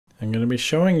I'm going to be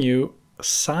showing you a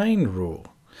sine rule.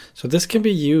 So this can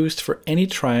be used for any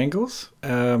triangles,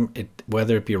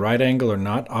 whether it be right angle or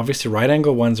not. Obviously, right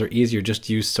angle ones are easier. Just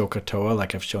use SOHCAHTOA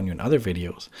like I've shown you in other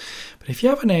videos. But if you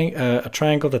have a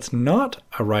triangle that's not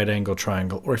a right angle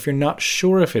triangle, or if you're not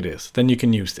sure if it is, then you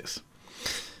can use this.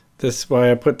 This is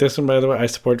why I put this one, by the way. I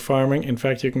support farming. In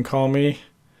fact, you can call me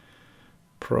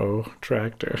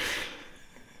Protractor.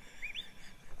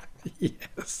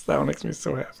 Yes, that one makes me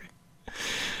so happy.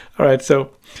 All right,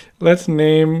 so let's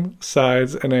name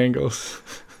sides and angles.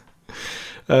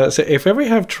 So if ever we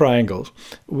have triangles,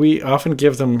 we often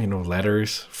give them,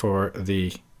 letters for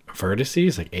the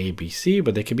vertices, like A, B, C,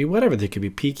 but they could be whatever. They could be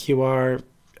P, Q, R,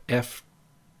 F,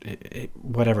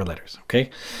 whatever letters, okay?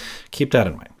 Keep that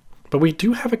in mind. But we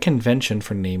do have a convention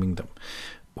for naming them.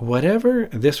 Whatever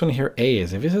this one here, A,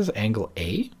 is, if this is angle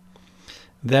A,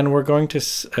 then we're going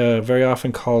to very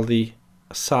often call the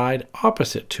side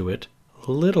opposite to it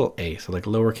little a, so like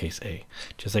lowercase a.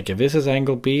 Just like if this is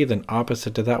angle B, then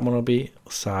opposite to that one will be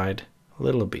side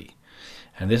little b.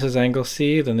 And this is angle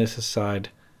C, then this is side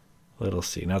little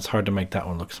c. Now it's hard to make that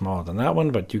one look smaller than that one,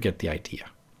 but you get the idea.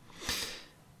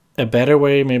 A better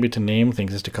way maybe to name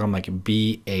things is to call them like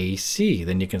BAC.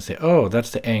 Then you can say, oh,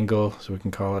 that's the angle, so we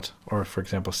can call it, or for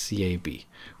example, CAB.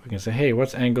 We can say, hey,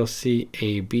 what's angle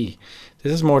CAB?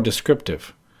 This is more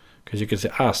descriptive, because you can say,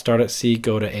 start at C,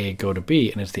 go to A, go to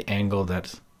B, and it's the angle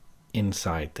that's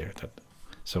inside there.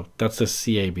 So that's the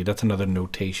CAB. That's another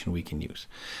notation we can use.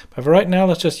 But for right now,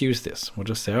 let's just use this. We'll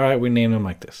just say, all right, we name them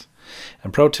like this.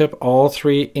 And pro tip, all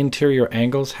three interior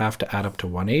angles have to add up to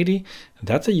 180. And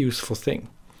that's a useful thing.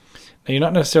 Now, you're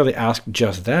not necessarily asked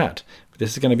just that, but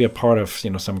this is going to be a part of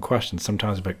some questions.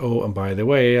 Sometimes it's like, oh, and by the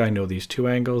way, I know these two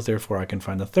angles, therefore I can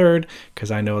find the third,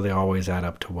 because I know they always add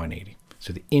up to 180.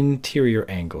 So the interior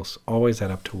angles always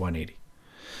add up to 180.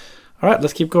 All right,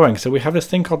 let's keep going. So we have this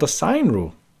thing called the sine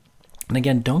rule. And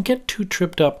again, don't get too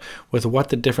tripped up with what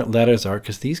the different letters are,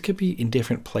 because these could be in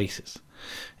different places.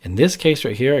 In this case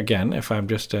right here, again, if I'm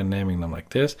just naming them like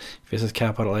this, if this is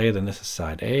capital A, then this is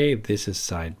side A, this is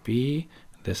side B,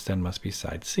 this then must be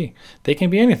side C. They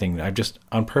can be anything. I've just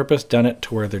on purpose done it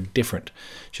to where they're different,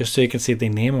 just so you can see they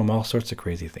name them all sorts of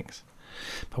crazy things.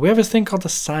 But we have this thing called the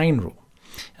sine rule.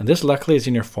 And this luckily is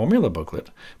in your formula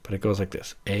booklet, but it goes like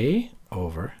this. A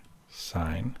over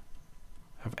sine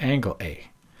of angle A.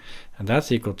 And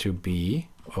that's equal to B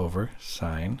over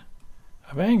sine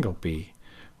of angle B,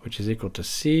 which is equal to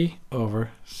C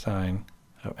over sine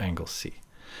of angle C.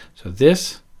 So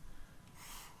this,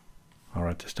 I'll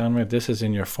write this down right. This is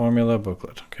in your formula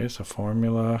booklet. Okay, so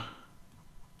formula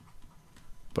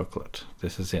booklet.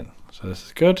 This is in. So this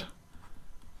is good.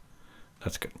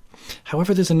 That's good.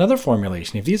 However, there's another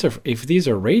formulation. If these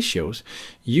are ratios,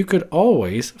 you could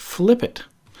always flip it.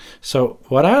 So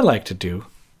what I like to do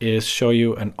is show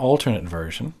you an alternate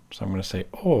version. So I'm going to say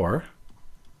or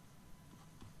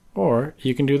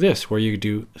you can do this, where you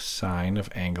do sine of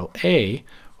angle A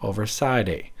over side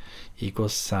A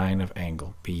equals sine of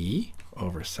angle B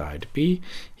over side B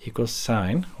equals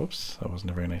sine, oops, that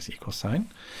wasn't a very nice equal sign,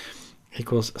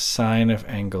 equals sine of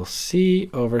angle C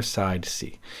over side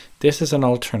C. This is an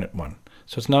alternate one.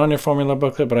 So it's not on your formula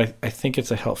booklet, but I think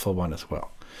it's a helpful one as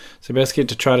well. So basically,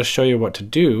 to try to show you what to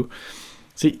do,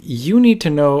 see, you need to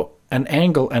know an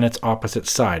angle and its opposite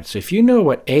side. So if you know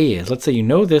what A is, let's say you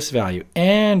know this value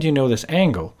and you know this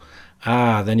angle,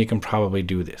 then you can probably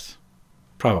do this.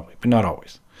 Probably, but not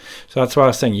always. So that's why I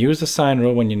was saying use the sine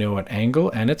rule when you know an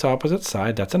angle and its opposite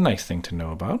side. That's a nice thing to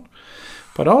know about.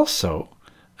 But also,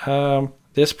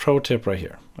 this pro tip right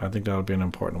here, I think that'll be an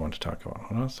important one to talk about.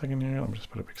 Hold on a second here. Let me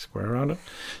just put a big square around it.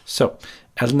 So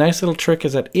a nice little trick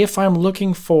is that if I'm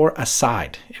looking for a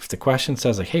side, if the question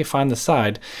says like, hey, find the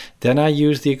side, then I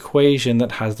use the equation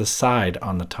that has the side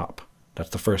on the top. That's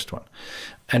the first one.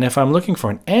 And if I'm looking for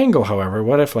an angle, however,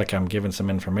 what if like I'm given some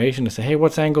information to say, hey,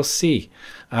 what's angle C?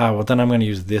 Well, then I'm going to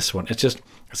use this one.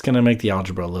 It's going to make the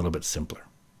algebra a little bit simpler.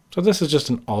 So this is just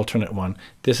an alternate one.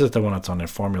 This is the one that's on their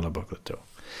formula booklet too.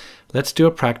 Let's do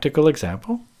a practical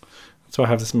example. So I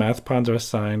have this math puns or a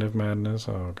sign of madness.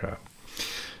 Oh, God.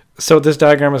 So this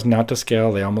diagram is not to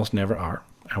scale. They almost never are.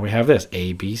 And we have this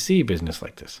ABC business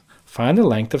like this. Find the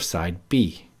length of side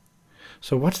B.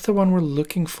 So what's the one we're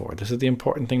looking for? This is the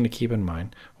important thing to keep in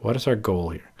mind. What is our goal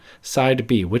here? Side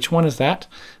B. Which one is that?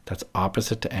 That's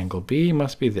opposite to angle B.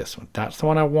 Must be this one. That's the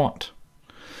one I want.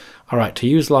 All right, to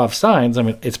use law of sines, I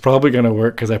mean, it's probably going to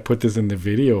work because I put this in the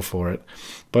video for it.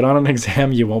 But on an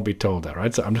exam, you won't be told that,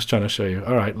 right? So I'm just trying to show you.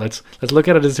 All right, let's look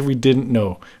at it as if we didn't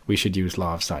know we should use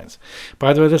law of sines.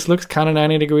 By the way, this looks kind of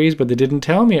 90 degrees, but they didn't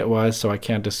tell me it was, so I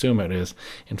can't assume it is.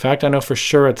 In fact, I know for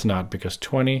sure it's not, because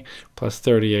 20 plus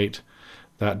 38,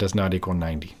 that does not equal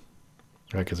 90.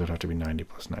 Right, because it would have to be 90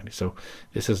 plus 90. So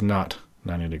this is not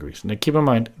 90 degrees. Now keep in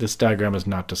mind, this diagram is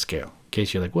not to scale. In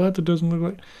case you're like, what, it doesn't look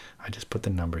like? I just put the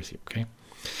numbers here, okay?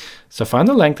 So find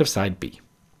the length of side B.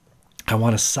 I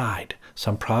want a side.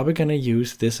 So I'm probably going to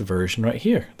use this version right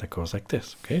here that goes like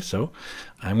this. Okay, so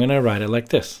I'm going to write it like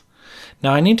this.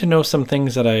 Now I need to know some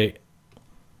things that I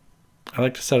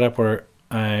like to set up where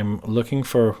I'm looking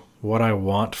for what I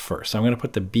want first. So I'm going to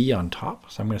put the B on top.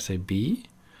 So I'm going to say B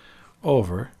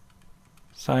over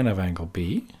sine of angle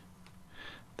B.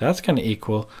 That's going to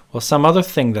equal, well, some other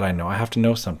thing that I know. I have to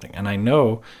know something. And I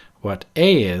know what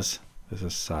A is. This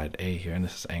is side A here, and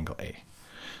this is angle A.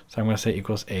 So I'm going to say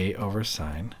equals A over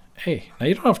sine A. Now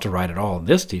you don't have to write it all in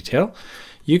this detail.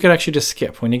 You could actually just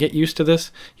skip. When you get used to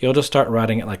this, you'll just start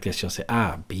writing it like this. You'll say,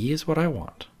 B is what I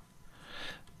want.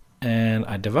 And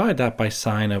I divide that by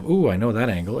sine of, I know that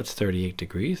angle. It's 38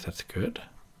 degrees. That's good.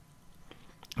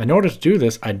 In order to do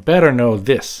this, I'd better know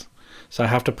this. So I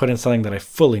have to put in something that I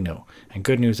fully know. And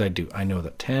good news, I do. I know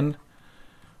that 10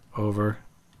 over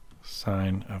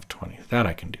sine of 20. That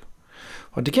I can do.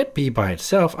 Well, to get B by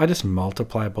itself, I just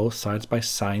multiply both sides by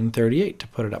sine 38 to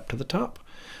put it up to the top.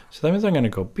 So that means I'm going to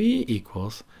go B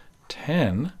equals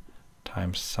 10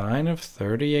 times sine of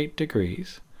 38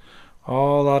 degrees,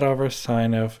 all that over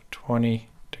sine of 20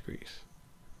 degrees.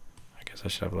 I guess I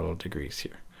should have little degrees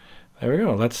here. There we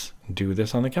go. Let's do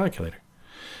this on the calculator.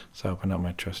 So I open up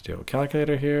my trusty old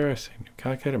calculator here. I say new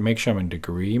calculator. Make sure I'm in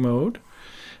degree mode.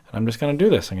 And I'm just going to do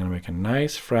this. I'm going to make a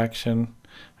nice fraction.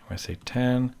 I'm going to say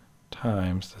 10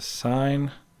 times the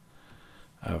sine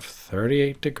of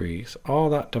 38 degrees, all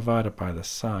that divided by the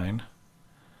sine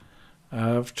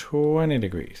of 20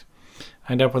 degrees.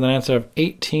 I end up with an answer of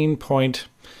 18 point,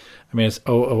 I mean, it's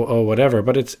 000 whatever,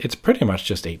 but it's pretty much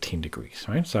just 18 degrees,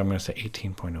 right? So I'm going to say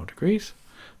 18.0 degrees.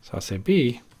 So I'll say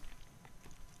B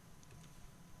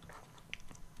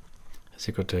is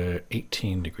equal to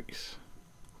 18 degrees.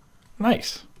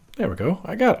 Nice. There we go.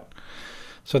 I got it.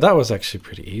 So that was actually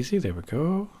pretty easy. There we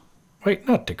go. Wait,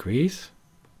 not degrees.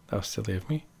 That was silly of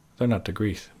me. They're not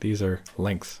degrees. These are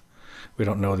lengths. We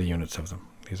don't know the units of them.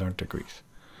 These aren't degrees.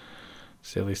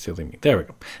 Silly, silly me. There we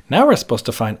go. Now we're supposed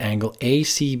to find angle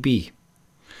ACB.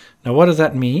 Now what does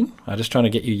that mean? I'm just trying to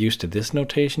get you used to this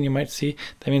notation you might see.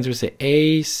 That means we say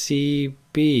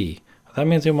ACB. That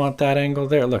means we want that angle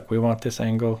there. Look, we want this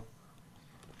angle.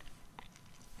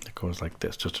 It goes like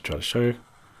this, just to try to show you.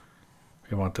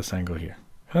 We want this angle here.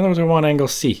 In other words, we want angle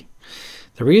C.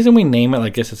 The reason we name it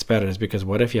like this, it's better, is because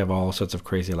what if you have all sorts of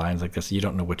crazy lines like this, you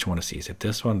don't know which one to see. Is it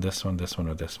this one, this one, this one,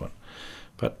 or this one?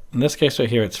 But in this case right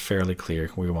here, it's fairly clear.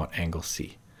 We want angle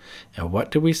C. And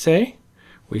what did we say?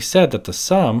 We said that the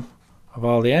sum of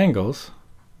all the angles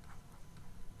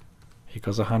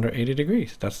equals 180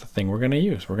 degrees. That's the thing we're going to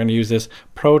use. We're going to use this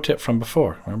pro tip from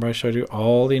before. Remember I showed you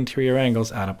all the interior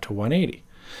angles add up to 180.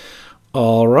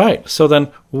 All right, so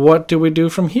then what do we do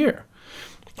from here?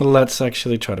 Let's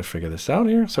actually try to figure this out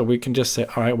here. So we can just say,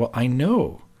 all right, well, I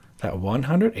know that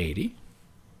 180,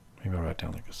 maybe I'll write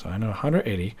down like this. So I know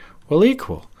 180 will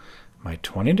equal my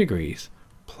 20 degrees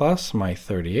plus my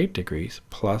 38 degrees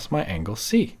plus my angle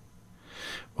C.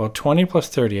 Well, 20 plus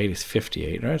 38 is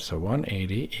 58, right? So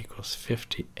 180 equals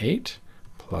 58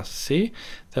 plus C.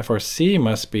 Therefore, C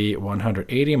must be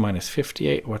 180 minus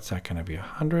 58. What's that going to be?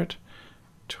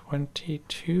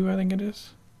 122, I think it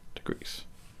is, degrees.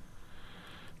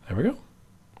 There we go.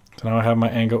 So now I have my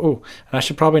angle. Oh, and I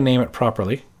should probably name it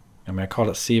properly. I mean, I called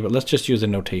it C, but let's just use the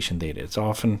notation they did. It's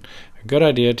often a good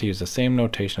idea to use the same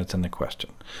notation that's in the question.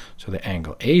 So the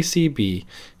angle ACB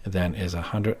then is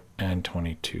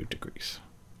 122 degrees.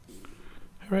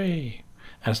 Hooray!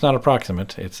 And it's not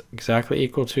approximate. It's exactly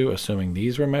equal to, assuming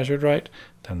these were measured right,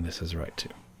 then this is right too.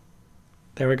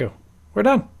 There we go. We're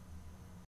done.